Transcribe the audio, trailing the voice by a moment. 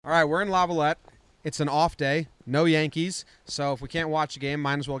All right, we're in Lavalette. It's an off day, no Yankees, so if we can't watch the game,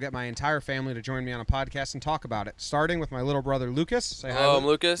 might as well get my entire family to join me on a podcast and talk about it. Starting with my little brother, Lucas. Say hi. Hello, I'm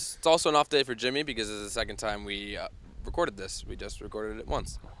Lucas. It's also an off day for Jimmy because it's the second time we recorded this. We just recorded it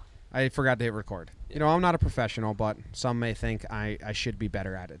once. I forgot to hit record. Yeah. You know, I'm not a professional, but some may think I should be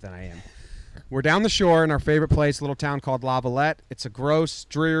better at it than I am. We're down the shore in our favorite place, a little town called Lavalette. It's a gross,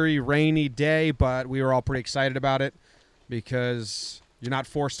 dreary, rainy day, but we were all pretty excited about it because you're not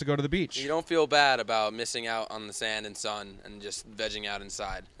forced to go to the beach. You don't feel bad about missing out on the sand and sun and just vegging out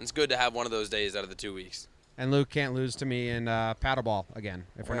inside. It's good to have one of those days out of the 2 weeks. And Luke can't lose to me in paddleball again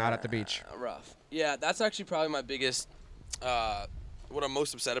if we're not at the beach. Rough. Yeah, that's actually probably my biggest, what I'm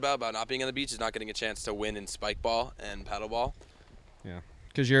most upset about not being on the beach is not getting a chance to win in spike ball and paddleball. Yeah,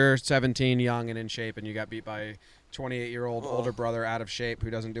 because you're 17, young and in shape, and you got beat by a 28-year-old older brother out of shape who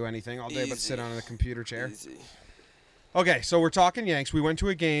doesn't do anything all day but sit on a computer chair. Easy. Okay, so we're talking Yanks. We went to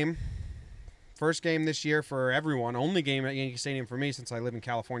a game, first game this year for everyone, only game at Yankee Stadium for me since I live in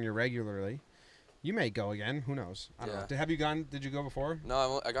California regularly. You may go again. Who knows? I don't know. Have you gone? Did you go before?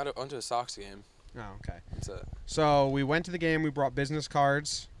 No, I went to a Sox game. Oh, okay. That's it. So we went to the game. We brought business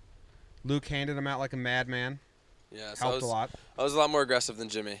cards. Luke handed them out like a madman. Yeah, so helped a lot. I was a lot more aggressive than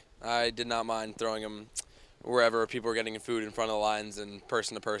Jimmy. I did not mind throwing them wherever people were getting food in front of the lines and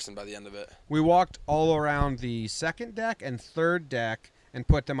person to person by the end of it. We walked all around the second deck and third deck and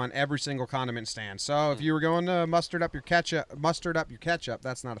put them on every single condiment stand. So if you were going to mustard up your ketchup,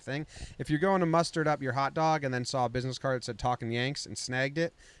 that's not a thing. If you're going to mustard up your hot dog and then saw a business card that said Talkin' Yanks and snagged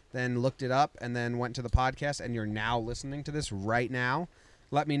it, then looked it up and then went to the podcast and you're now listening to this right now,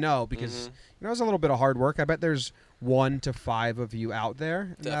 let me know because you know, it's a little bit of hard work. I bet there's 1 to 5 of you out there,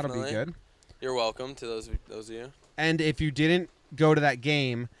 and Definitely. That'll be good. You're welcome to those of you. And if you didn't go to that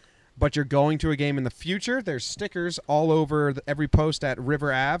game, but you're going to a game in the future, there's stickers all over every post at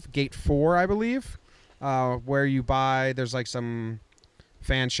River Ave, Gate 4, I believe, where you buy. There's like some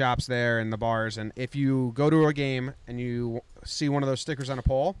fan shops there and the bars. And if you go to a game and you see one of those stickers on a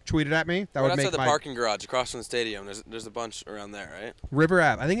pole, tweet it at me. That would make outside the parking garage across from the stadium. There's a bunch around there, right? River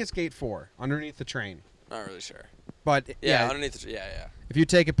Ave. I think it's Gate 4, underneath the train. Not really sure. But yeah, underneath. Yeah. If you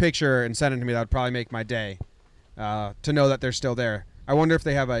take a picture and send it to me, that would probably make my day to know that they're still there. I wonder if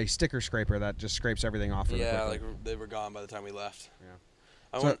they have a sticker scraper that just scrapes everything off. Yeah, like they were gone by the time we left.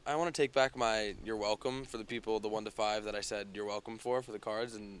 Yeah. I want to take back my "you're welcome" for the people, the 1 to 5 that I said "you're welcome" for the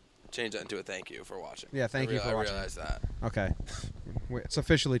cards, and change that into a thank you for watching. Yeah, thank you for watching. I realized that. Okay, it's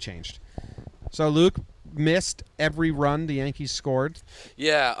officially changed. So Luke missed every run the Yankees scored.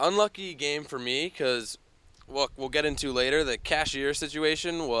 Yeah, unlucky game for me because we'll get into later. The cashier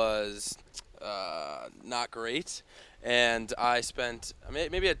situation was not great. And I spent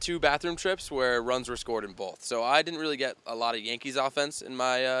maybe had 2 bathroom trips where runs were scored in both. So I didn't really get a lot of Yankees offense in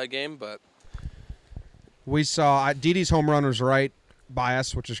my game, but we saw Didi's home run was right by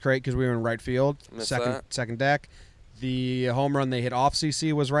us, which is great because we were in right field, second deck. The home run they hit off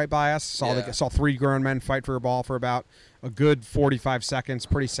CC was right by us. Saw 3 grown men fight for a ball for about a good 45 seconds.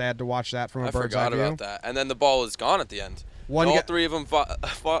 Pretty sad to watch that from a bird's eye view. I forgot about that. And then the ball was gone at the end. All 3 of them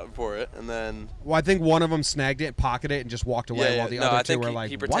fought for it, and then... Well, I think one of them snagged it, pocketed it, and just walked away while the other 2 were like,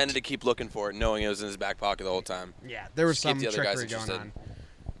 he pretended to keep looking for it, knowing it was in his back pocket the whole time. Yeah, there was some trickery going on.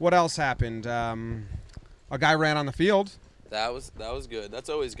 What else happened? A guy ran on the field. That was good. That's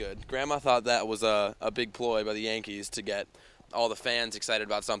always good. Grandma thought that was a big ploy by the Yankees to get all the fans excited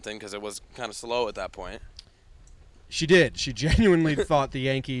about something because it was kind of slow at that point. She did. She genuinely thought the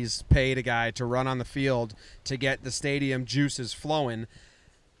Yankees paid a guy to run on the field to get the stadium juices flowing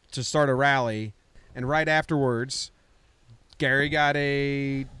to start a rally. And right afterwards, Gary got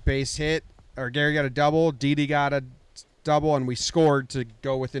a base hit, or Gary got a double, Didi got a double, and we scored to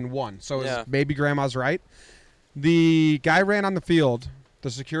go within 1. So maybe Grandma's right. The guy ran on the field. The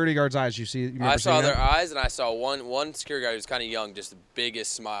security guard's eyes, I saw their eyes, and I saw one security guard who was kind of young, just the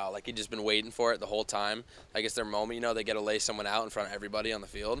biggest smile. Like, he'd just been waiting for it the whole time. Like, it's their moment. You know, they get to lay someone out in front of everybody on the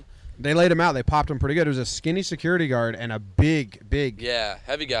field. They laid him out. They popped him pretty good. It was a skinny security guard and a big. Yeah,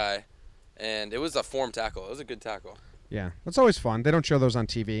 heavy guy. And it was a form tackle. It was a good tackle. Yeah, that's always fun. They don't show those on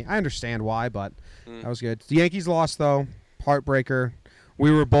TV. I understand why, but that was good. The Yankees lost, though. Heartbreaker.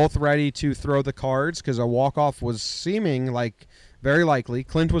 We were both ready to throw the cards because a walk-off was seeming like very likely.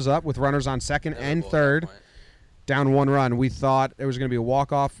 Clint was up with runners on second and third, down 1 run. We thought it was going to be a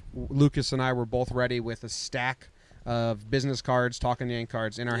walk-off. Lucas and I were both ready with a stack of business cards, Talkin' Yank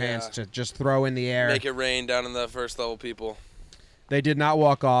cards in our hands to just throw in the air. Make it rain down in the first level people. They did not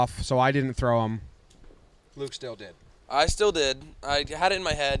walk off, so I didn't throw them. Luke still did. I still did. I had it in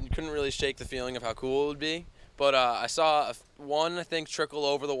my head. Couldn't really shake the feeling of how cool it would be. But I saw one, I think, trickle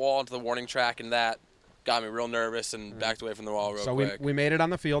over the wall into the warning track, and that got me real nervous and backed away from the wall real quick. So we made it on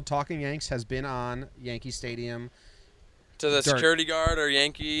the field. Talking Yanks has been on Yankee Stadium. To the security guard or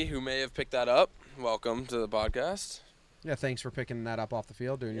Yankee who may have picked that up, welcome to the podcast. Yeah, thanks for picking that up off the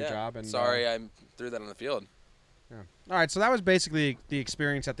field, doing your job. And sorry I threw that on the field. Yeah. All right, so that was basically the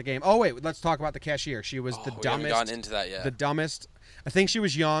experience at the game. Oh, wait, let's talk about the cashier. She was the dumbest. We haven't gotten into that yet. The dumbest. I think she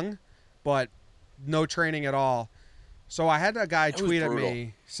was young, but no training at all. So I had a guy tweet at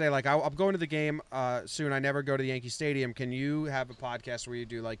me, say, like, I'm going to the game soon. I never go to the Yankee Stadium. Can you have a podcast where you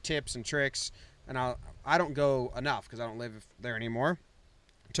do, like, tips and tricks? And I don't go enough because I don't live there anymore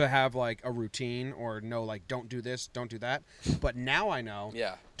to have, like, a routine or know, like, don't do this, don't do that. But now I know.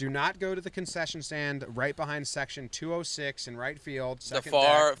 Yeah. Do not go to the concession stand right behind section 206 in right field. The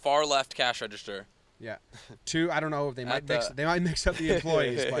far left cash register. Yeah. I don't know if they might mix up the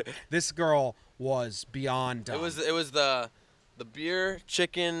employees, but this girl was beyond dumb. It was the beer,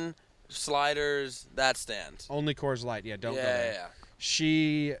 chicken, sliders, that stand. Only Coors Light. Yeah, don't go there. Yeah.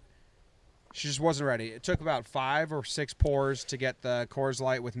 She just wasn't ready. It took about 5 or 6 pours to get the Coors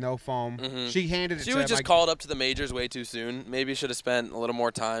Light with no foam. Mm-hmm. She handed it to him. She was just called up to the majors way too soon. Maybe should have spent a little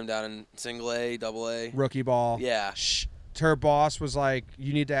more time down in single A, double A. Rookie ball. Yeah. Her boss was like,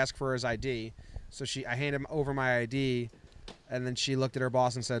 you need to ask for his ID. So I handed him over my ID, and then she looked at her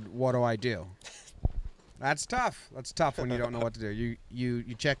boss and said, "What do I do?" That's tough. That's tough when you don't know what to do.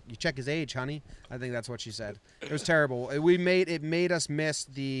 You check his age, honey. I think that's what she said. It was terrible. It made us miss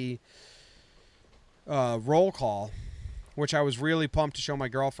the roll call, which I was really pumped to show my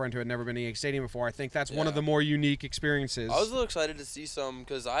girlfriend who had never been to Yankee Stadium before. I think that's one of the more unique experiences. I was a little excited to see some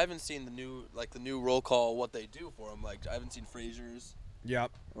because I haven't seen the new roll call, what they do for them. Like I haven't seen Frazier's.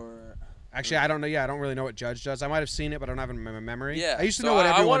 Yep. Or actually, I don't know. Yeah, I don't really know what Judge does. I might have seen it, but I don't have it in my memory. Yeah. I used to know what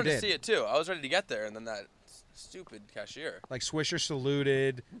everyone did. I wanted to see it too. I was ready to get there, and then that stupid cashier. Like Swisher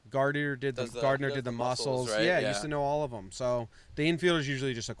saluted. Gardner did the muscles. Right? Yeah, I used to know all of them. So the infielder's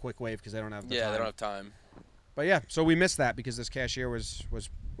usually just a quick wave because they don't have the time. Yeah, they don't have time. But yeah, so we missed that because this cashier was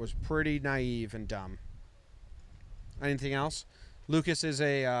pretty naive and dumb. Anything else? Lucas is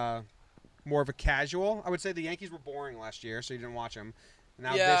a more of a casual. I would say the Yankees were boring last year, so you didn't watch them.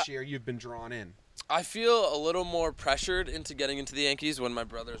 Now this year you've been drawn in. I feel a little more pressured into getting into the Yankees when my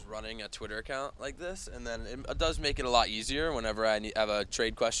brother's running a Twitter account like this, and then it does make it a lot easier whenever I have a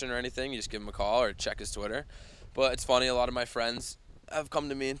trade question or anything. You just give him a call or check his Twitter. But it's funny, a lot of my friends have come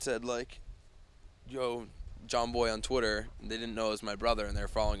to me and said, like, yo, John Boy on Twitter, they didn't know it was my brother, and they're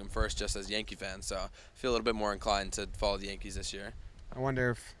following him first just as Yankee fans. So I feel a little bit more inclined to follow the Yankees this year. I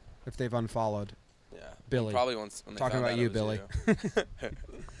wonder if they've unfollowed. Yeah, Billy. Probably once when they talking found about out you, it was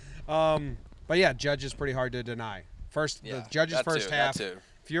Billy. But yeah, Judge is pretty hard to deny. The Judge's first half.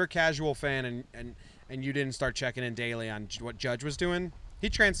 If you're a casual fan and you didn't start checking in daily on what Judge was doing, he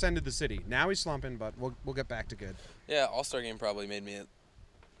transcended the city. Now he's slumping, but we'll get back to good. Yeah, All-Star Game probably made me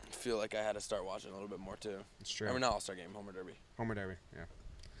feel like I had to start watching a little bit more too. It's true. I mean, not All-Star Game, Homer Derby. Homer Derby, yeah.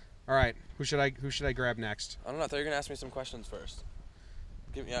 All right, who should I grab next? I don't know. I thought you were gonna ask me some questions first.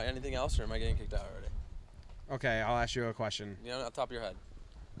 Give me anything else, or am I getting kicked out already? Okay, I'll ask you a question. You know, on top of your head.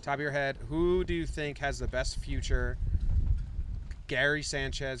 Top of your head, who do you think has the best future, Gary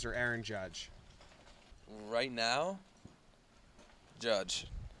Sanchez or Aaron Judge? Right now, Judge.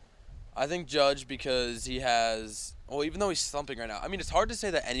 I think Judge because he has... Well, even though he's slumping right now. I mean, it's hard to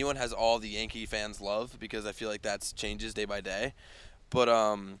say that anyone has all the Yankee fans' love because I feel like that changes day by day. But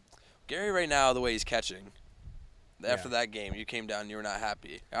Gary right now, the way he's catching, after that game, you came down and you were not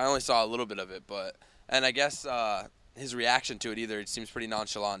happy. I only saw a little bit of it, but... And I guess... his reaction to it either it seems pretty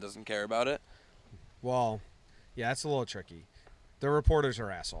nonchalant, doesn't care about it. Well, yeah, that's a little tricky. The reporters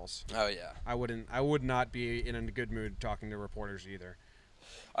are assholes. Oh yeah. I would not be in a good mood talking to reporters either.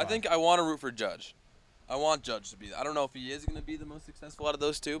 I think I want to root for Judge. I want Judge to be. I don't know if he is going to be the most successful out of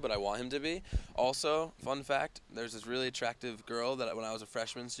those two, but I want him to be. Also, fun fact: there's this really attractive girl that when I was a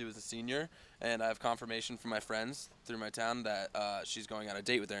freshman, she was a senior, and I have confirmation from my friends through my town that she's going on a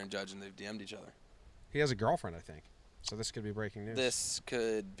date with Aaron Judge, and they've DM'd each other. He has a girlfriend, I think. So this could be breaking news. This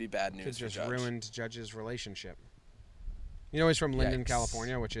could be bad news for Judge. Could just ruined Judge's relationship. You know he's from Linden,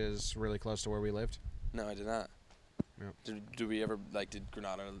 California, which is really close to where we lived? No, I did not. Yep. Did we ever, did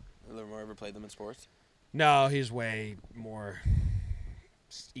Granada ever play them in sports? No, he's way more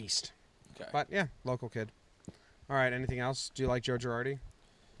east. Okay. But, yeah, local kid. All right, anything else? Do you like Joe Girardi?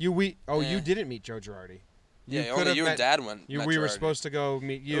 You didn't meet Joe Girardi. Only you and Dad went. We were supposed to go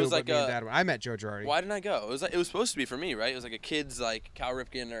meet you, but me and Dad went. I met Joe Girardi. Why didn't I go? It was supposed to be for me, right? It was like a kid's Cal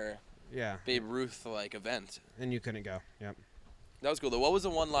Ripken or Babe Ruth event. And you couldn't go. Yep. That was cool. Though, what was the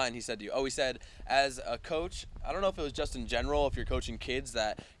one line he said to you? Oh, he said, as a coach, I don't know if it was just in general, if you're coaching kids,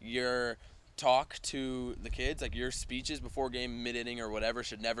 that your talk to the kids, like your speeches before game, mid-inning or whatever,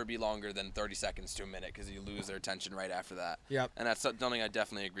 should never be longer than 30 seconds to a minute because you lose their attention right after that. Yep. And that's something I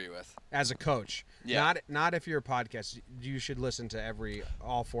definitely agree with. As a coach. Yeah. Not if you're a podcast. You should listen to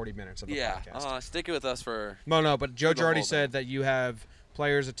all 40 minutes of the podcast. Stick it with us for... No, but Joe the already whole said that you have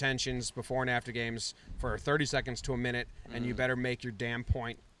players' attentions before and after games for 30 seconds to a minute, and you better make your damn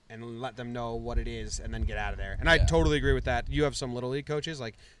point and let them know what it is and then get out of there. And I totally agree with that. You have some Little League coaches,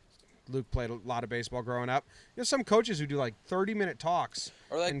 like Luke played a lot of baseball growing up. There's some coaches who do like 30-minute talks.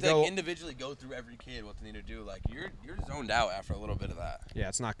 Or like they individually go through every kid what they need to do. Like you're zoned out after a little bit of that. Yeah,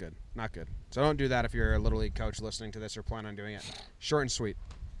 it's not good. Not good. So don't do that if you're a Little League coach listening to this or plan on doing it. Short and sweet.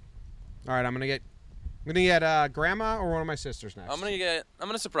 All right, I'm gonna get grandma or one of my sisters next. I'm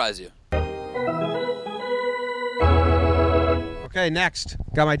gonna surprise you. Okay, next.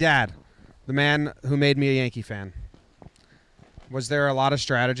 Got my dad, the man who made me a Yankee fan. Was there a lot of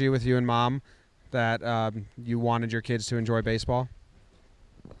strategy with you and Mom that you wanted your kids to enjoy baseball?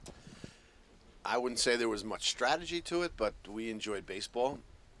 I wouldn't say there was much strategy to it, but we enjoyed baseball.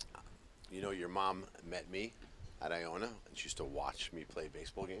 You know, your mom met me at Iona, and she used to watch me play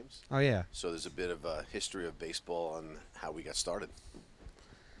baseball games. Oh, yeah. So there's a bit of a history of baseball and how we got started.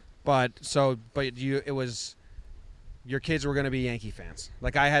 Your kids were going to be Yankee fans.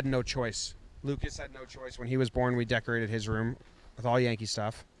 Like, I had no choice. Lucas had no choice. When he was born, we decorated his room with all Yankee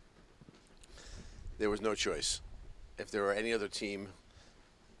stuff. There was no choice. If there were any other team,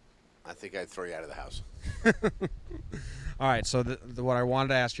 I think I'd throw you out of the house. All right, so what I wanted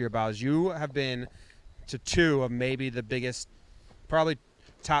to ask you about is you have been to two of maybe the biggest, probably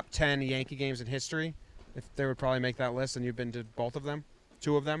top 10 Yankee games in history, if they would probably make that list, and you've been to both of them,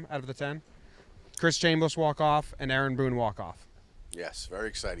 two of them out of the 10. Chris Chambliss walk-off and Aaron Boone walk-off. Yes, very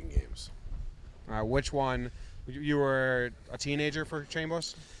exciting games. Which one? You were a teenager for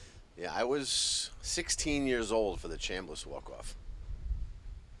Chambliss? Yeah, I was 16 years old for the Chambliss walk-off.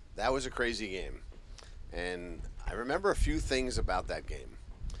 That was a crazy game. And I remember a few things about that game.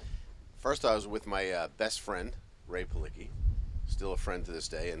 First, I was with my best friend, Ray Palicki, still a friend to this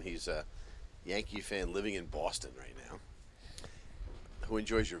day, and he's a Yankee fan living in Boston right now, who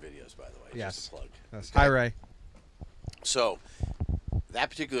enjoys your videos, by the way. Yes. Just a plug. Yes. Hi, Ray. So, that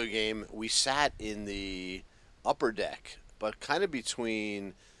particular game, we sat in the upper deck, but kind of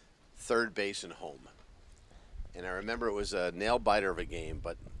between third base and home. And I remember it was a nail-biter of a game,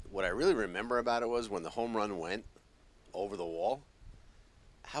 but what I really remember about it was when the home run went over the wall,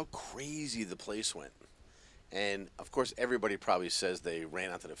 how crazy the place went. And, of course, everybody probably says they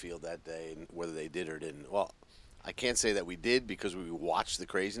ran onto the field that day, and whether they did or didn't. Well, I can't say that we did because we watched the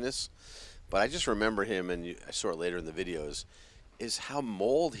craziness, but I just remember him, and I saw it later in the videos, is how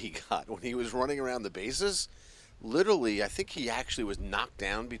mauled he got when he was running around the bases. Literally, I think he actually was knocked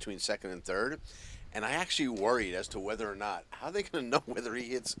down between second and third, and I actually worried as to whether or not, how are they going to know whether he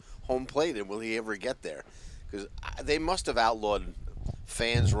hits home plate and will he ever get there? Because they must have outlawed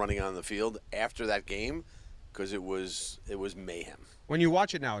fans running on the field after that game because it was mayhem. When you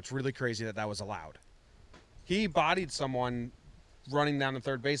watch it now, it's really crazy that was allowed. He bodied someone running down the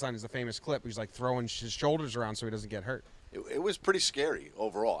third baseline is the famous clip. He's like throwing his shoulders around so he doesn't get hurt. It was pretty scary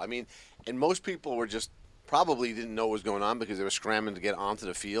overall. I mean, and most people were just probably didn't know what was going on because they were scrambling to get onto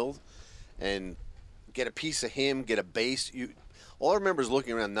the field and get a piece of him, get a base. All I remember is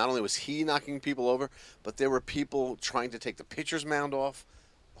looking around. Not only was he knocking people over, but there were people trying to take the pitcher's mound off.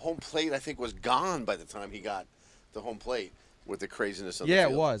 Home plate, I think, was gone by the time he got to home plate with the craziness of the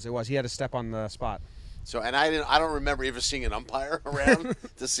field. Yeah, it was. He had to step on the spot. So, and I don't remember ever seeing an umpire around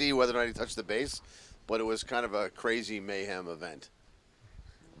to see whether or not he touched the base, but it was kind of a crazy mayhem event.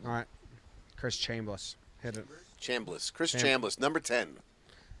 All right, Chris Chambliss hit it. Chris Chambliss, number 10.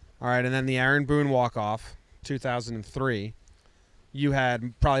 All right, and then the Aaron Boone walk-off, 2003. You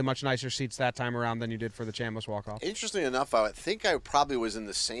had probably much nicer seats that time around than you did for the Chambliss walk-off. Interestingly enough, I think I probably was in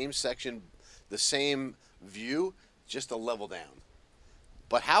the same section, the same view, just a level down.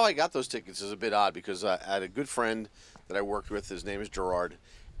 But how I got those tickets is a bit odd because I had a good friend that I worked with. His name is Gerard,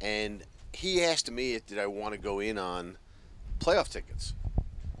 and he asked me did I want to go in on playoff tickets.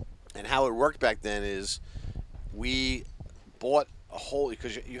 And how it worked back then is we bought a whole,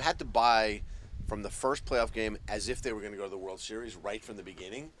 because you had to buy from the first playoff game as if they were going to go to the World Series right from the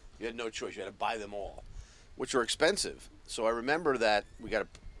beginning. You had no choice. You had to buy them all, which were expensive. So I remember that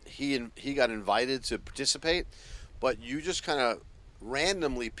he got invited to participate, but you just kind of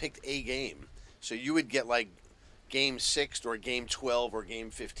randomly picked a game. So you would get like game 6 or game 12 or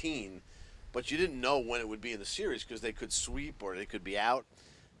game 15 but you didn't know when it would be in the series because they could sweep or they could be out.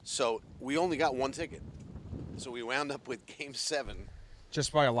 So we only got one ticket. So we wound up with Game 7.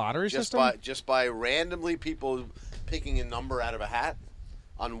 Just by a lottery system? Just by randomly people picking a number out of a hat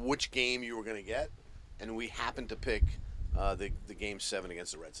on which game you were going to get. And we happened to pick the Game 7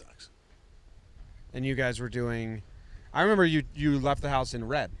 against the Red Sox. And you guys were doing... I remember you left the house in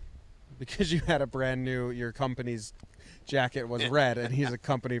red because you had a brand new... Your company's jacket was red, and he's a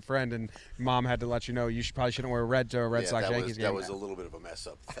company friend, and Mom had to let you know you probably shouldn't wear red to a Red Sox Yankees game. That was a little bit of a mess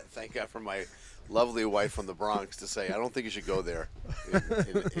up. Thank God for my lovely wife from the Bronx to say, I don't think you should go there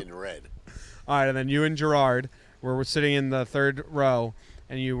in red. All right, and then you and Gerard were sitting in the third row,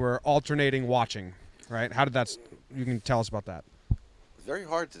 and you were alternating watching, right? How did that... You can tell us about that. It's very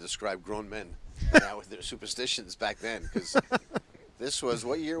hard to describe grown men now with their superstitions back then, because this was...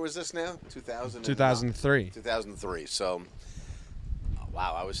 What year was this now? 2003. 2003. So,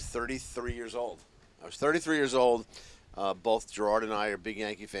 wow, I was 33 years old. Both Gerard and I are big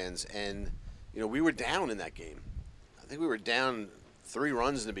Yankee fans, and we were down in that game. I think we were down 3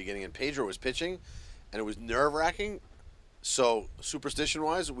 runs in the beginning, and Pedro was pitching, and it was nerve-wracking. So,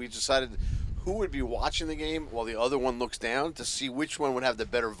 superstition-wise, we decided who would be watching the game while the other one looks down to see which one would have the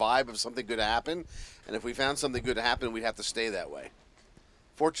better vibe of something good to happen. And if we found something good to happen, we'd have to stay that way.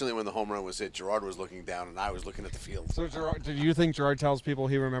 Fortunately, when the home run was hit, Gerard was looking down, and I was looking at the field. So, Gerard, do you think Gerard tells people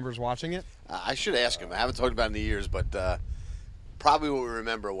he remembers watching it? I should ask him. I haven't talked about it in years, but probably what we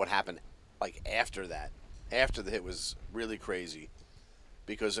remember what happened after that. After the hit was really crazy,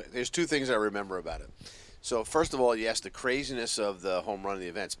 because there's 2 things I remember about it. So, first of all, yes, the craziness of the home run and the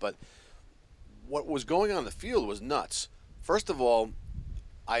events, but what was going on in the field was nuts. First of all,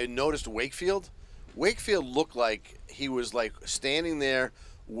 I noticed Wakefield. Wakefield looked like he was standing there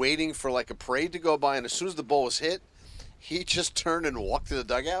waiting for a parade to go by, and as soon as the ball was hit, he just turned and walked to the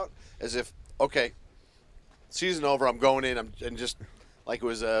dugout as if, okay, season over, I'm going in, and just like it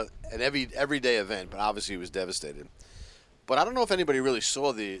was an everyday event, but obviously he was devastated. But I don't know if anybody really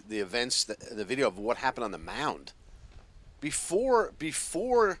saw the events, the video of what happened on the mound. Before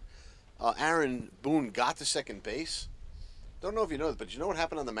Aaron Boone got to second base, don't know if you know this, but you know what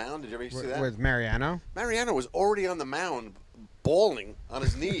happened on the mound? Did you ever see that? With Mariano? Mariano was already on the mound, bawling on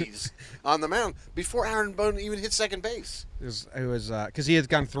his knees on the mound before Aaron Boone even hit second base. It was because he had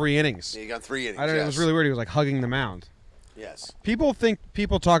gone 3 innings. Yeah, he got 3 innings. I don't know, It was really weird. He was hugging the mound. Yes. People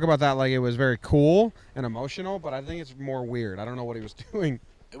talk about that like it was very cool and emotional, but I think it's more weird. I don't know what he was doing.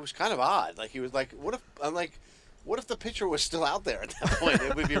 It was kind of odd. He was what if the pitcher was still out there at that point?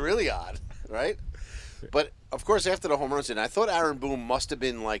 It would be really odd, right? But, of course, after the home runs, I thought Aaron Boone must have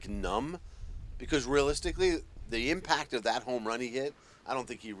been, numb, because realistically, the impact of that home run he hit, I don't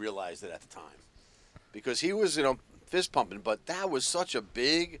think he realized it at the time. Because he was, fist pumping, but that was such a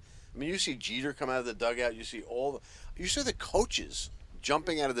big... I mean, you see Jeter come out of the dugout, you see the coaches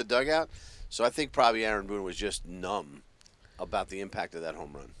jumping out of the dugout, so I think probably Aaron Boone was just numb about the impact of that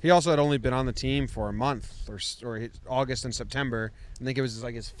home run. He also had only been on the team for a month, or August and September. I think it was his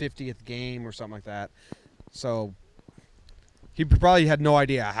 50th game or something like that. So he probably had no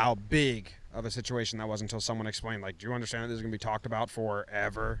idea how big of a situation that was until someone explained, do you understand that this is going to be talked about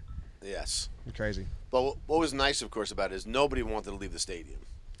forever? Yes. It's crazy. But what was nice, of course, about it is nobody wanted to leave the stadium.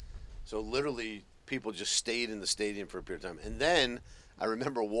 So literally people just stayed in the stadium for a period of time. And then I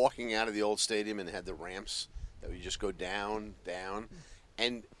remember walking out of the old stadium and it had the ramps that we just go down,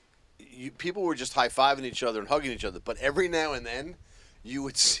 and people were just high-fiving each other and hugging each other. But every now and then, you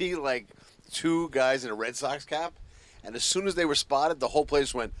would see 2 guys in a Red Sox cap, and as soon as they were spotted, the whole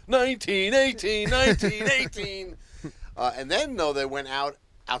place went 19-18, 19-18. And then, they went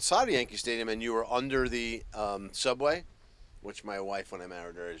outside of Yankee Stadium, and you were under the subway, which my wife, when I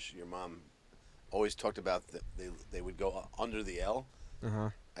married her, as your mom always talked about, that they would go under the L. Uh-huh.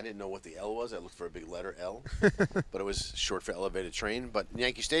 I didn't know what the L was. I looked for a big letter L, but it was short for elevated train. But in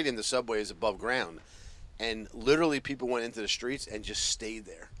Yankee Stadium, the subway is above ground, and literally people went into the streets and just stayed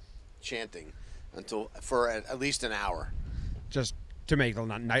there, chanting for at least an hour, just to make the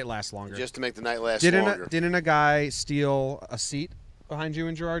night last longer. Just to make the night last longer. Didn't a guy steal a seat behind you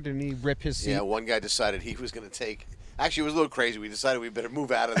and Gerard? Didn't he rip his seat? Yeah, one guy decided he was going to take. Actually, it was a little crazy. We decided we better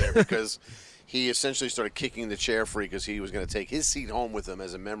move out of there because. He essentially started kicking the chair free because he was going to take his seat home with him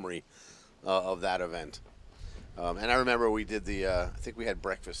as a memory of that event. And I remember we did I think we had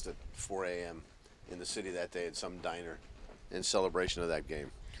breakfast at 4 a.m. in the city that day at some diner in celebration of that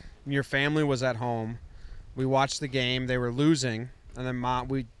game. Your family was at home. We watched the game. They were losing. And then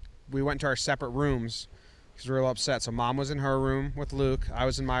we went to our separate rooms because we were all upset. So Mom was in her room with Luke. I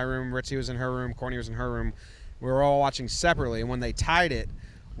was in my room. Ritzy was in her room. Courtney was in her room. We were all watching separately. And when they tied it,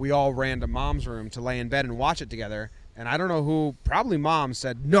 we all ran to Mom's room to lay in bed and watch it together. And I don't know who, probably Mom,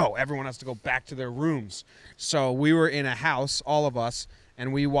 said, no, everyone has to go back to their rooms. So we were in a house, all of us,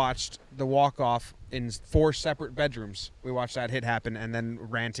 and we watched the walk-off in 4 separate bedrooms. We watched that hit happen and then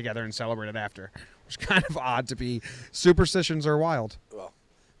ran together and celebrated after. Which is kind of odd to be. Superstitions are wild. Well,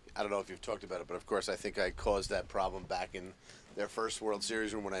 I don't know if you've talked about it, but of course I think I caused that problem back in their first World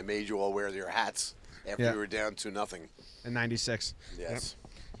Series when I made you all wear your hats after we were down 2-0. In 96. Yes. Yep.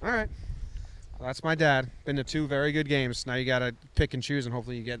 All right. Well, that's my dad. Been to 2 very good games. Now you got to pick and choose, and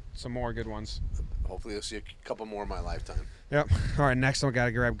hopefully you get some more good ones. Hopefully you'll see a couple more in my lifetime. Yep. All right, next one, got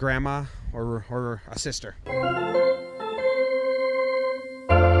to grab grandma or a sister.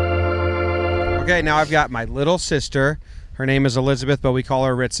 Okay, now I've got my little sister. Her name is Elizabeth, but we call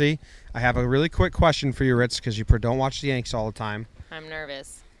her Ritzy. I have a really quick question for you, Ritz, because you don't watch the Yankees all the time. I'm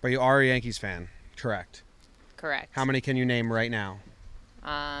nervous. But you are a Yankees fan, correct? Correct. How many can you name right now?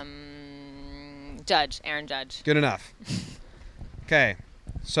 Aaron Judge. Good enough. Okay,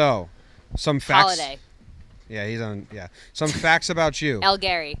 so some facts. Holiday. Yeah, he's on. Yeah, some facts about you. El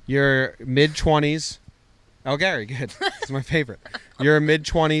Gary. You're mid-20s. El Gary, good. It's my favorite. You're a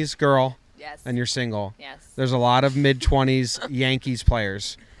mid-20s girl. Yes. And you're single. Yes. There's a lot of mid-20s Yankees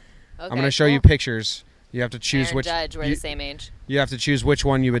players. Okay, I'm going to show you pictures. You have to choose Aaron which. Judge, we're the same age. You have to choose which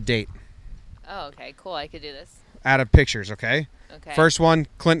one you would date. Oh, okay, cool. I could do this. Out of pictures, okay? Okay. First one,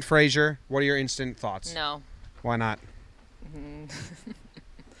 Clint Frazier. What are your instant thoughts? No. Why not?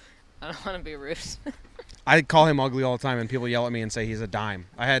 I don't want to be rude. I call him ugly all the time, and people yell at me and say he's a dime.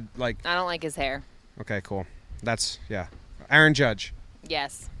 I had I don't like his hair. Okay, cool. That's Aaron Judge.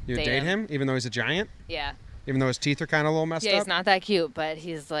 Yes. You would date him, even though he's a giant? Yeah. Even though his teeth are kind of a little messed up? Yeah, he's not that cute, but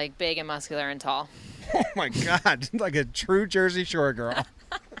he's like big and muscular and tall. Oh my God, like a true Jersey Shore girl.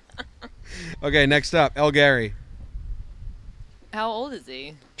 Okay, next up, El Gary. How old is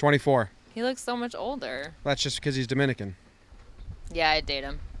he? 24. He looks so much older. That's just because he's Dominican. Yeah, I'd date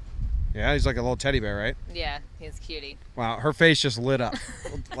him. Yeah, he's like a little teddy bear, right? Yeah, he's cutie. Wow, her face just lit up.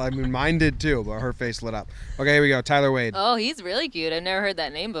 I mean, mine did too, but her face lit up. Okay, here we go. Tyler Wade. Oh, he's really cute. I've never heard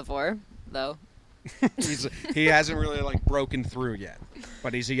that name before, though. He hasn't really like broken through yet,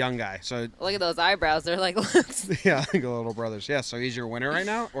 but he's a young guy. So Look at those eyebrows. They're like looks. yeah, like little brothers. Yeah, so he's your winner right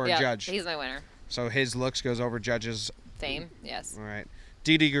now, or Yeah, Judge? he's my winner. So his looks goes over Judge's Fame, yes. All right,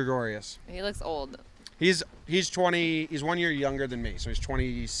 Didi Gregorius. He looks old. He's 20. He's 1 year younger than me, so he's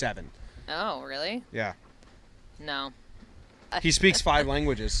 27. Oh, really? Yeah. No. He speaks 5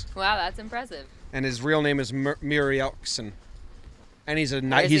 languages. Wow, that's impressive. And his real name is Murielson. And he's a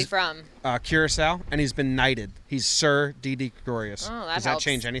Where's he from? Curacao, and he's been knighted. He's Sir Didi Gregorius. Oh, that Does helps. that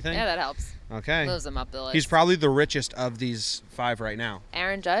change anything? Yeah, that helps. Okay. Moves him up the list. He's probably the richest of these 5 right now.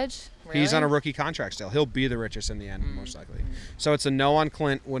 Aaron Judge? Really? He's on a rookie contract still. He'll be the richest in the end, most likely. So it's a no on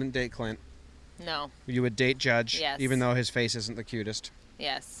Clint. Wouldn't date Clint. No. You would date Judge, Yes. even though his face isn't the cutest.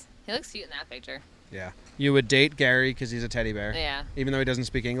 Yes. He looks cute in that picture. Yeah. You would date Gary because he's a teddy bear. Yeah. Even though he doesn't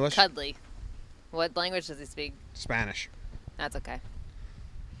speak English. Cuddly. What language does he speak? Spanish. That's okay.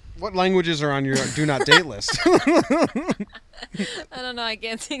 What languages are on your do not date list? I don't know. I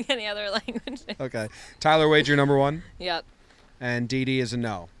can't think any other language. Okay. Tyler Wade, your number 1. Yep. And Didi is a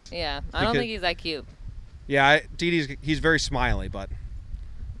no. Yeah. I don't Because- think he's that cute. Yeah, he's very smiley, but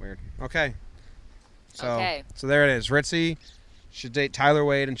weird. Okay. So, Okay. So there it is. Ritzy should date Tyler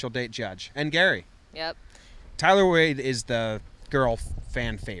Wade, and she'll date Judge. And Gary. Yep. Tyler Wade is the girl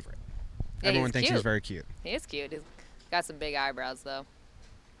fan favorite. Yeah, Everyone he's thinks cute. he's very cute. He is cute. He's got some big eyebrows, though.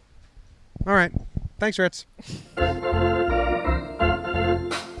 All right. Thanks, Ritz.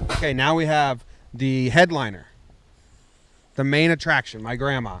 Okay, now we have the headliner. The main attraction, my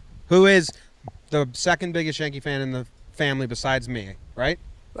grandma, who is the second biggest Yankee fan in the family besides me, right?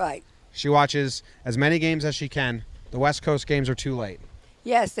 Right. She watches as many games as she can. The West Coast games are too late,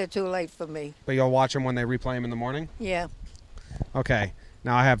 Yes, they're too late for me. but you'll watch them when they replay them in the morning? Yeah. Okay.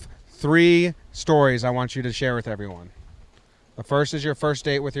 Now I have 3 stories I want you to share with everyone. The first is your first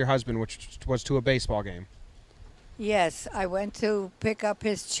date with your husband, which was to a baseball game. Yes, I went to pick up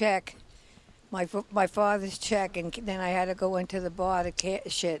his check, my father's check, and then I had to go into the bar to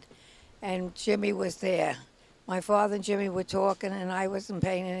cash it. And Jimmy was there. My father and Jimmy were talking, and I wasn't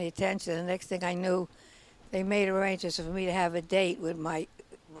paying any attention. The next thing I knew, they made arrangements for me to have a date with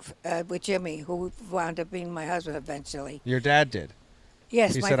with Jimmy, who wound up being my husband eventually. Your dad did.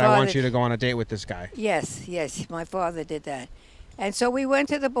 Yes, He my said, father. I want you to go on a date with this guy. Yes, my father did that. And so we went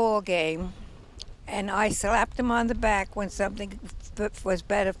to the ball game, and I slapped him on the back when something was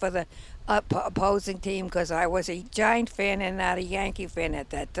better for the opposing team because I was a Giant fan and not a Yankee fan at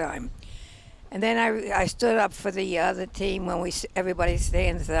that time. And then I stood up for the other team when everybody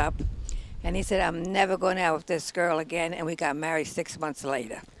stands up. And he said, I'm never going out with this girl again. And we got married 6 months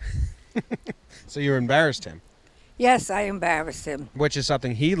later. So you embarrassed him, Yes, I embarrassed him. which is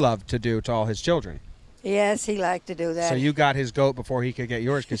something he loved to do to all his children. Yes, he liked to do that. So you got his goat before he could get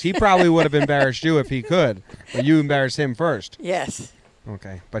yours, because he probably would have embarrassed you if he could, but you embarrassed him first. Yes.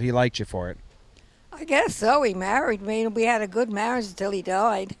 Okay, but he liked you for it. I guess so. He married me, and we had a good marriage until he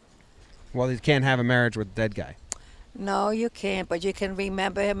died. Well, you can't have a marriage with a dead guy. No, you can't, but you can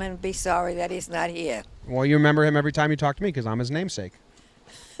remember him and be sorry that he's not here. Well, you remember him every time you talk to me, because I'm his namesake.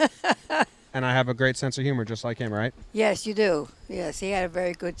 And I have a great sense of humor, just like him, right? Yes, you do. Yes, he had a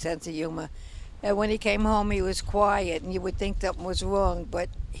very good sense of humor. And when he came home, he was quiet, and you would think something was wrong, but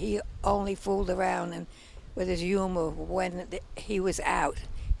he only fooled around and with his humor when he was out.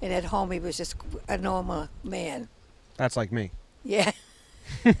 And at home, he was just a normal man. That's like me. Yeah.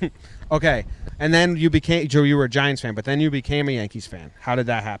 Okay, and then you were a Giants fan, but then you became a Yankees fan. How did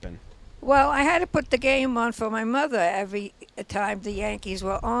that happen? Well, I had to put the game on for my mother every time the Yankees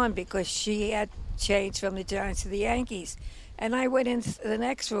were on because she had changed from the Giants to the Yankees. And I went into the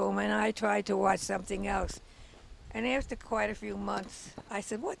next room and I tried to watch something else. And after quite a few months, I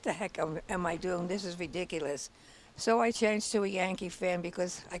said, what the heck am I doing? This is ridiculous. So I changed to a Yankee fan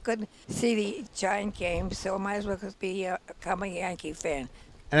because I couldn't see the Giant games, so I might as well become a Yankee fan.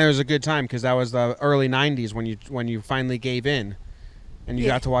 And it was a good time, because that was the early 90s when you finally gave in and you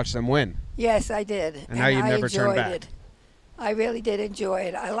got to watch them win. Yes, I did. And now you've never turned back. It. I really did enjoy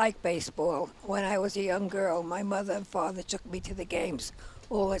it. I like baseball. When I was a young girl, my mother and father took me to the games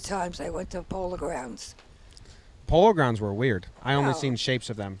all the times I went to polo grounds. Polo grounds were weird. I only Oh. seen shapes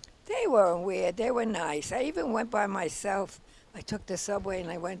of them. They weren't weird. They were nice. I even went by myself. I took the subway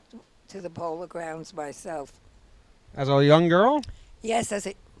and I went to the polo grounds myself. As a young girl, Yes, as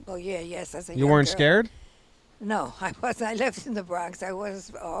a you young weren't girl. scared? No, I wasn't. I lived in the Bronx. I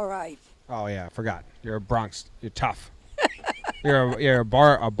was all right. Oh yeah, I forgot. You're a Bronx. You're tough. you're a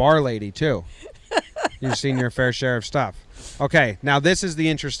bar lady too. You've seen your fair share of stuff. Okay, now this is the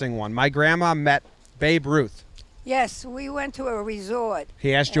interesting one. My grandma met Babe Ruth. Yes, we went to a resort.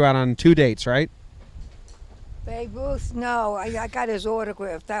 He asked you out on 2 dates, right? Babe Ruth, no, I got his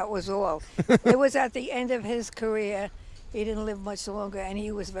autograph. That was all. It was at the end of his career. He didn't live much longer, and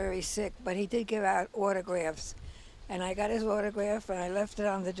he was very sick, but he did give out autographs. And I got his autograph, and I left it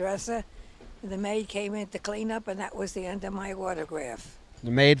on the dresser. The maid came in to clean up, and that was the end of my autograph. The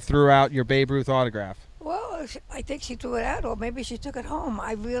maid threw out your Babe Ruth autograph. Well, I think she threw it out, or maybe she took it home.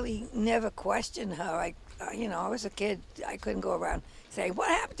 I really never questioned her. I was a kid. I couldn't go around saying, "What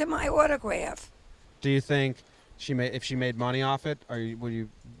happened to my autograph?" Do you think if she made money off it,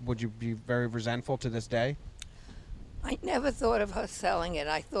 would you be very resentful to this day? I never thought of her selling it.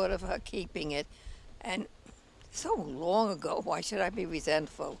 I thought of her keeping it. And so long ago, why should I be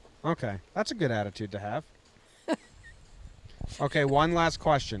resentful? Okay, that's a good attitude to have. Okay, one last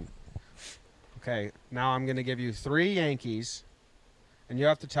question. Okay, now I'm going to give you 3 Yankees, and you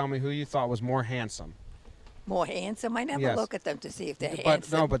have to tell me who you thought was more handsome. More handsome? I never Yes. look at them to see if they're But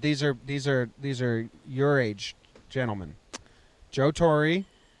handsome. no, but these are your age gentlemen. Joe Torre,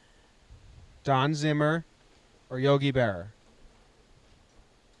 Don Zimmer, or Yogi Berra.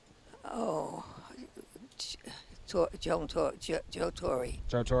 Oh, Joe Torre. Joe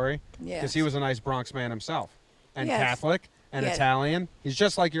Torre? Yes. Because he was a nice Bronx man himself. And Yes. Catholic and Yes. Italian. He's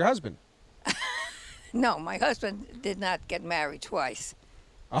just like your husband. No, my husband did not get married twice.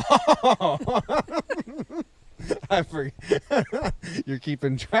 Oh, I forget. You're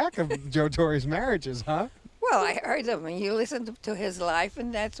keeping track of Joe Torre's marriages, huh? Well, I heard them, and you listen to his life,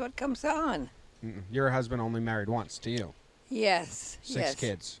 and that's what comes on. Your husband only married once to you. Yes. 6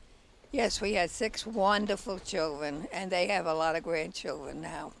 kids. Yes, we had 6 wonderful children, and they have a lot of grandchildren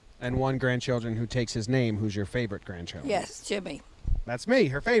now. And 1 grandchildren who takes his name, who's your favorite grandchild. Yes, Jimmy. That's me,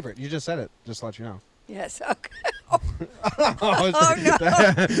 her favorite. You just said it, just to let you know. Yes, okay. Oh,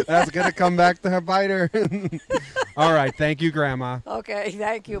 no. That's going to come back to bite her. All right, thank you, Grandma. Okay,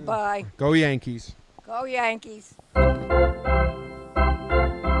 thank you. Bye. Go Yankees. Go Yankees.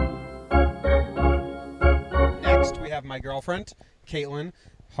 Next, we have my girlfriend, Caitlin.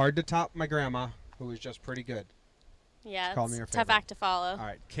 Hard to top my grandma, who is just pretty good. Yeah, Call me your it's a tough favorite. act to follow. All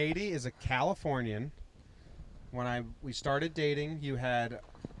right, Katie is a Californian. When we started dating, you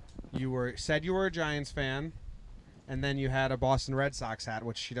said you were a Giants fan, and then you had a Boston Red Sox hat,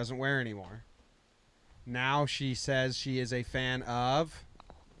 which she doesn't wear anymore. Now she says she is a fan of,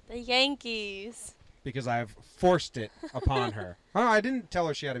 The Yankees. because I've forced it upon her. Oh, I didn't tell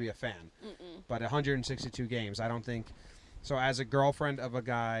her she had to be a fan, but 162 games. I don't think So as a girlfriend of a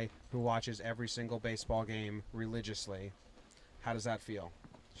guy who watches every single baseball game religiously, how does that feel?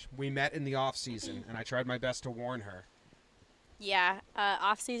 We met in the off season, and I tried my best to warn her. Yeah,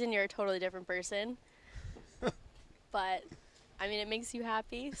 off season you're a totally different person. But, I mean, it makes you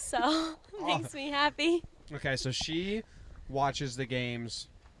happy, so it makes me happy. Okay, so she watches the games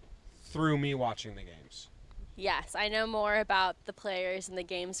through me watching the games. Yes, I know more about the players and the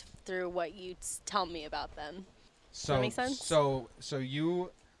games through what you tell me about them. So, Does that make sense? So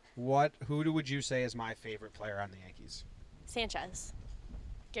you, would you say is my favorite player on the Yankees? Sanchez.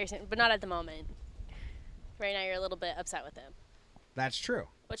 Gary Sanchez, but not at the moment. Right now you're a little bit upset with him. That's true.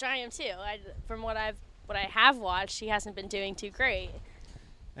 Which I am too. From what I have watched, he hasn't been doing too great.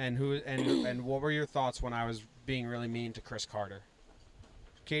 And and what were your thoughts when I was being really mean to Chris Carter?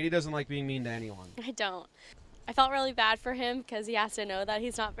 Katie doesn't like being mean to anyone. I don't. I felt really bad for him because he has to know that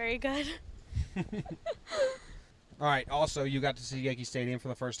he's not very good. All right. Also, you got to see Yankee Stadium for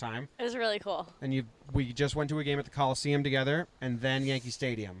the first time, It was really cool. and we just went to a game at the Coliseum together, and then Yankee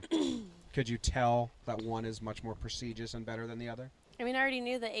Stadium. Could you tell that one is much more prestigious and better than the other? I mean, I already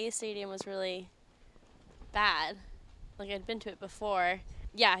knew the A Stadium was really bad. Like, I'd been to it before.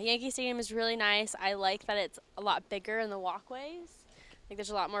 Yeah, Yankee Stadium is really nice. I like that it's a lot bigger in the walkways. Like, there's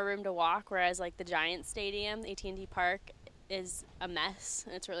a lot more room to walk, whereas, like, the Giants Stadium, AT&T Park, is a mess,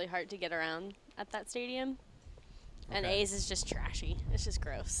 and it's really hard to get around at that stadium. And Okay. A's is just trashy. It's just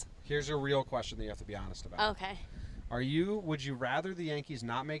gross. Here's a real question that you have to be honest about. Okay. Would you rather the Yankees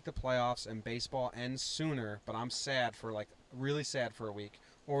not make the playoffs and baseball ends sooner, but I'm sad for really sad for a week,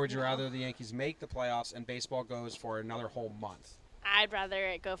 or would you No. rather the Yankees make the playoffs and baseball goes for another whole month? I'd rather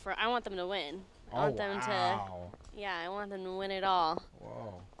it go for... I want them to win. I want them wow. Yeah, I want them to win it all.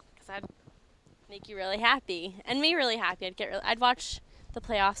 Whoa. Because I'd make you really happy. And me really happy. I'd watch the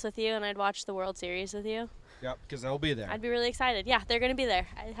playoffs with you, and I'd watch the World Series with you. Yep, because they'll be there. I'd be really excited. Yeah, they're going to be there.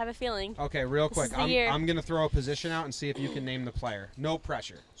 I have a feeling. Okay, real This quick. is the year. I'm going to throw a position out and see if you can name the player. No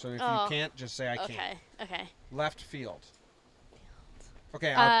pressure. So if you Oh. can't, just say I can't. Okay. Left field.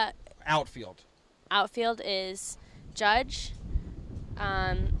 Okay, outfield. Outfield is Judge,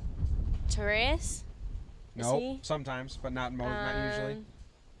 Torres. Nope, sometimes, but not usually.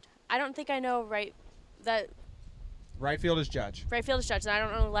 I don't think I know right Right field is Judge. field is Judge, and I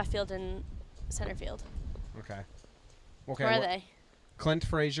don't know left field and center field. Okay. Where are they? Clint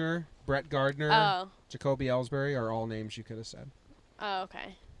Frazier, Brett Gardner, Oh. Jacoby Ellsbury are all names you could have said. Oh,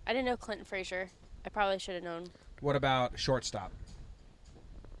 okay. I didn't know Clinton Frazier. I probably should have known. What about shortstop?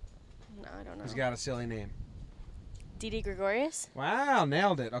 No, I don't know. He's got a silly name. Didi Gregorius. Wow,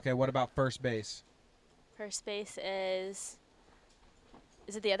 nailed it. Okay, what about first base? First base is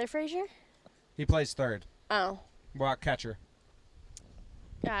it the other Frazier? He plays third. Oh. What about catcher?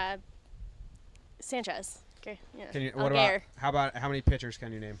 Sanchez. Okay. Yeah. Can you? Algair. How many pitchers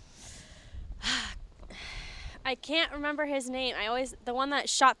can you name? I can't remember his name. The one that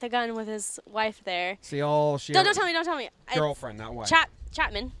shot the gun with his wife there. It's the all Don't tell me. girlfriend, not wife.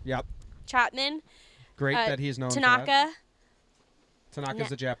 Chapman. Yep. Chapman. Great that he's known for Tanaka. that. Tanaka's Na-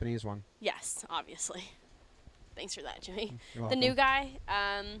 the Japanese one. Yes, obviously. Thanks for that, Jimmy. You're The new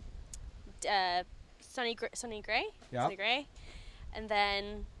welcome. guy, Sonny Gray. Yep. Sonny Gray. And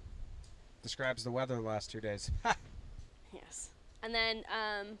then, Describes the weather the last 2 days. yes. And then,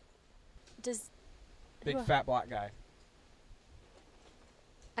 Big who- fat black guy.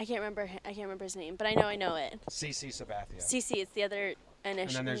 I can't remember his name, but I know it. CC Sabathia. CC, it's the other And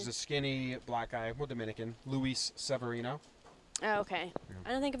initial. then there's the skinny black guy, Dominican, Luis Severino. Oh, okay. Yeah.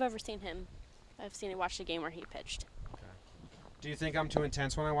 I don't think I've ever seen him. I've watched a game where he pitched. Do you think I'm too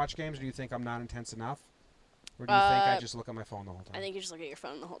intense when I watch games, or do you think I'm not intense enough? Or do you think I just look at my phone the whole time? I think you just look at your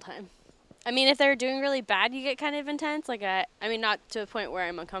phone the whole time. I mean, if they're doing really bad, you get kind of intense. I mean, not to a point where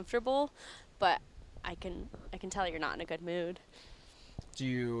I'm uncomfortable, but I can tell you're not in a good mood. Do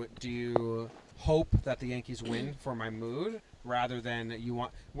you hope that the Yankees win for my mood rather than you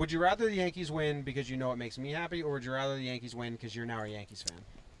want? Would you rather the Yankees win because you know it makes me happy, or would you rather the Yankees win because you're now a Yankees fan?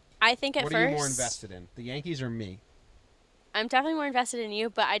 I think at What first, are you more invested in, the Yankees or me? I'm definitely more invested in you,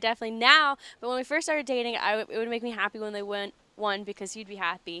 but but when we first started dating, it would make me happy when they won because you'd be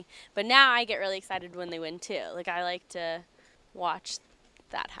happy. But now I get really excited when they win too. Like, I like to watch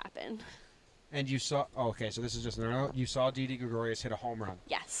that happen. And you saw, so this is just you saw Didi Gregorius hit a home run.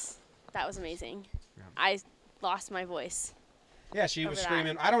 Yes, that was amazing. Yeah. I lost my voice. Yeah, she was Over that.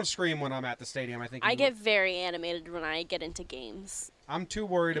 screaming. I don't scream when I'm at the stadium. I get very animated when I get into games. I'm too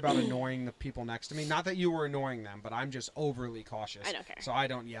worried about annoying the people next to me. Not that you were annoying them, but I'm just overly cautious. I don't care. So I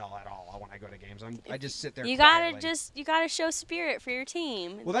don't yell at all when I go to games. I just sit there You quietly. gotta show spirit for your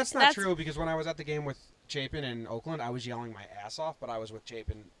team. Well, that's not true because when I was at the game with Chapin in Oakland, I was yelling my ass off, but I was with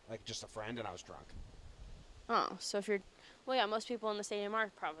Chapin, like just a friend, and I was drunk. Oh, so if you're, well, yeah, most people in the stadium are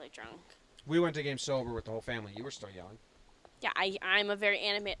probably drunk. We went to game sober with the whole family. You were still yelling. Yeah, I'm a very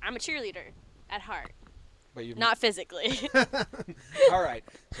I'm a cheerleader at heart, But you not physically. All right,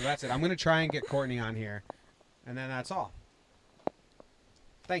 so that's it. I'm gonna try and get Courtney on here, and then that's all.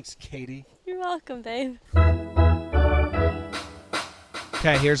 Thanks, Katie. You're welcome, babe.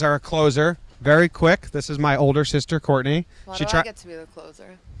 Okay, here's our closer. Very quick. This is my older sister, Courtney. Why She do I get to be the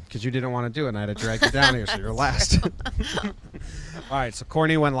closer? Because you didn't want to do it, and I had to drag you down here, so you're last. All right, so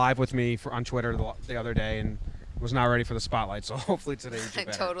Courtney went live with me on Twitter the other day and was not ready for the spotlight, so hopefully today you do I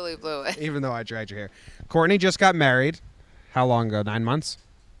better. totally blew it. Even though I dragged your hair. Courtney just got married. How long ago? 9 months?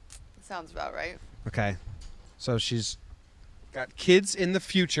 Sounds about right. Okay. So she's got kids in the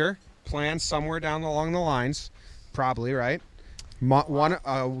future, planned somewhere down along the lines, probably, right? One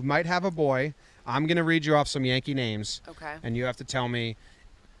might have a boy. I'm going to read you off some Yankee names, Okay. and you have to tell me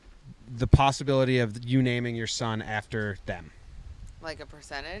the possibility of you naming your son after them. Like a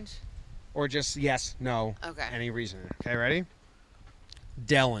percentage? Or just yes, no, Okay. any reason. Okay, ready?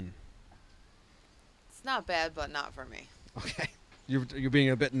 Dellin. It's not bad, but not for me. Okay. You're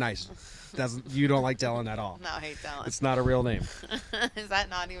being a bit nice. You don't like Dellin at all. No, I hate Dylan. It's not a real name. Is that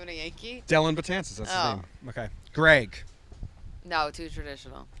not even a Yankee? Dellin Betances, that's Oh. his name. Okay. Greg. No, too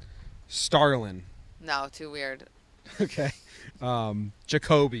traditional. Starlin. No, too weird. Okay.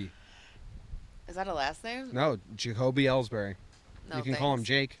 Jacoby. Is that a last name? No, Jacoby Ellsbury. No, You can call him thanks.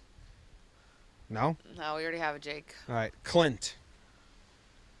 Jake. No? No, we already have a Jake. All right. Clint.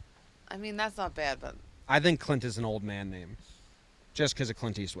 I mean, that's not bad, but I think Clint is an old man name. Just because of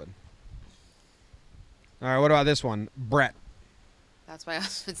Clint Eastwood. All right, what about this one? Brett. that's my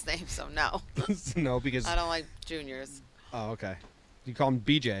husband's name, so no. No, because... I don't like juniors. Oh, okay. You call him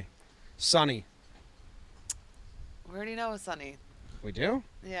BJ. Sonny. We already know a Sonny. We do?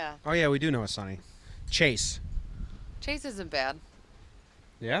 Yeah. Oh, yeah, we do know a Sonny. Chase. Chase isn't bad.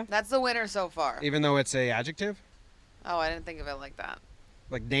 Yeah? That's the winner so far. Even though it's a adjective? Oh, I didn't think of it like that.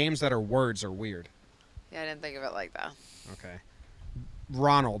 Like, names that are words are weird. Yeah, I didn't think of it like that. Okay.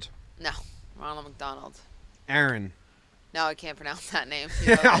 Ronald. No. Ronald McDonald. Aaron. No, I can't pronounce that name.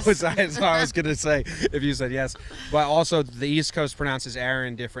 You know I this. was going to say if you said yes. But also, the East Coast pronounces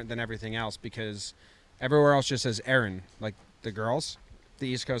Aaron different than everything else because everywhere else just says Aaron, like the girls. The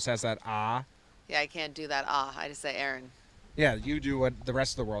East Coast has that ah. Yeah, I can't do that. I just say Aaron. Yeah, you do what the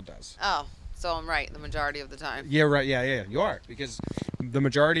rest of the world does. Oh, so I'm right the majority of the time. Yeah, right. Yeah, you are. Because the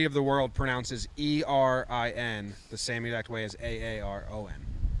majority of the world pronounces E-R-I-N the same exact way as A-A-R-O-N,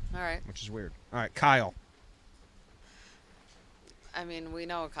 All right. which is weird. All right, Kyle. I mean, we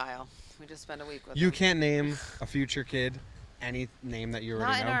know Kyle. We just spent a week with You him. can't name a future kid any name that you Not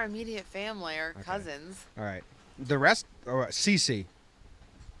already in know. our immediate family or Okay. cousins. All right. The rest, Cece,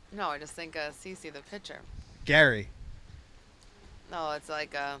 No, I just think Cece the pitcher. Gary. No, it's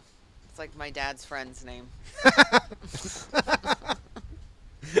like my dad's friend's name.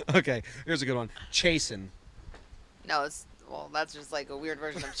 Okay, here's a good one. Chasen. No, that's just like a weird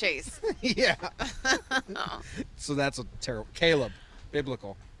version of Chase. Yeah. So that's a terrible. Caleb.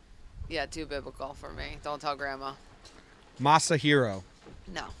 Biblical. Yeah, too biblical for me. Don't tell grandma. Masahiro.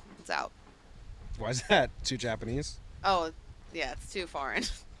 No, it's out. Why is that? Too Japanese? Oh, yeah, it's too foreign.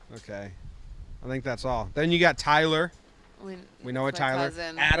 Okay. I think that's all. Then you got Tyler. We know a it's my Tyler.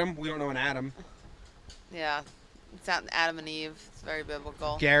 cousin. Adam. We don't know an Adam. Yeah, it's out Adam and Eve. It's very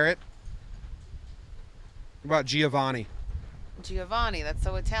biblical. Garrett. What about Giovanni? Giovanni, that's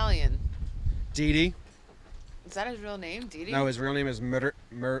so Italian. Didi. Is that his real name, Didi? No, his real name is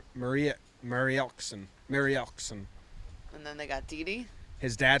Maria Elkson. Mary Elkson. And then they got Didi.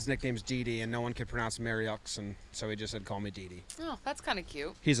 His dad's nickname's Didi, and no one could pronounce Mary Elkson, so he just said, "Call me Didi." Oh, that's kind of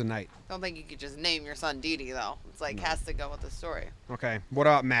cute. He's a knight. Don't think you could just name your son Didi though. It's like No. has to go with the story. Okay. What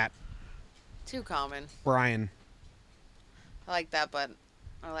about Matt? Too common. Brian. I like that, but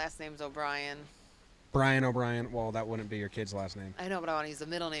our last name's O'Brien. Brian O'Brien. Well, that wouldn't be your kid's last name. I know, but I want to use the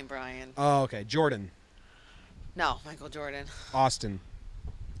middle name Brian. Oh, okay. Jordan. No, Michael Jordan. Austin.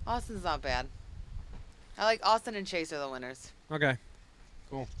 Austin's not bad. I like Austin and Chase are the winners. Okay.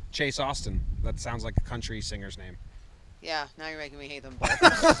 Cool. Chase Austin. That sounds like a country singer's name. Yeah, now you're making me hate them both.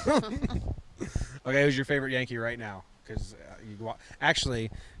 Okay, who's your favorite Yankee right now? Because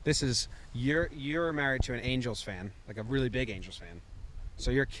actually, this is you're married to an Angels fan, like a really big Angels fan.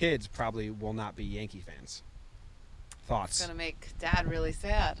 So your kids probably will not be Yankee fans. It's Thoughts? gonna make Dad really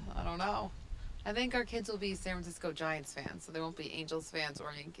sad. I don't know. I think our kids will be San Francisco Giants fans, so they won't be Angels fans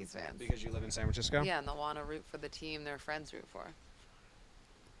or Yankees fans. Because you live in San Francisco? Yeah, and they'll want to root for the team their friends root for.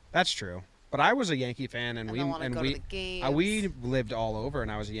 That's true. But I was a Yankee fan, and And we they'll wanna and go to we the games. we lived all over, and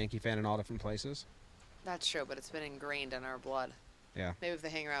I was a Yankee fan in all different places. That's true, but it's been ingrained in our blood. Yeah. Maybe if they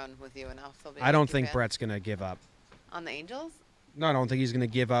hang around with you enough, they'll be. a I don't Yankee think fan. Brett's gonna give up. On the Angels. No, I don't think he's gonna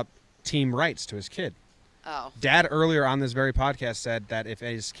give up team rights to his kid. Oh. Dad earlier on this very podcast said that if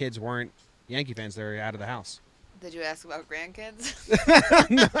his kids weren't Yankee fans, they were out of the house. Did you ask about grandkids?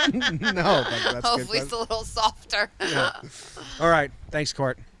 No, but that's a good Hopefully it's question. a little softer. Yeah. All right. Thanks,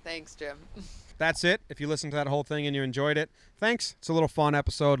 Court. Thanks, Jim. That's it. If you listened to that whole thing and you enjoyed it, thanks. It's a little fun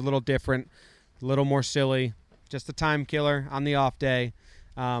episode, a little different, a little more silly. Just a time killer on the off day.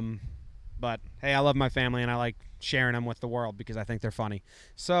 But, hey, I love my family, and I like sharing them with the world because I think they're funny.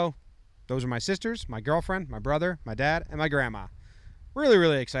 So those are my sisters, my girlfriend, my brother, my dad, and my grandma. Really,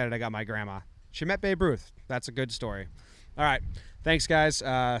 really excited I got my grandma. She met Babe Ruth. That's a good story. All right. Thanks, guys.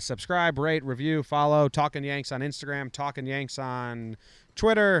 Subscribe, rate, review, follow. Talkin' Yanks on Instagram. Talkin' Yanks on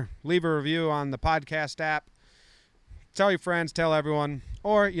Twitter. Leave a review on the podcast app. Tell your friends. Tell everyone.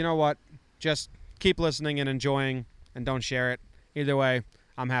 Or, you know what? Just keep listening and enjoying, and don't share it. Either way,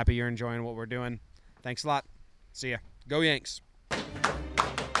 I'm happy you're enjoying what we're doing. Thanks a lot. See ya. Go Yanks.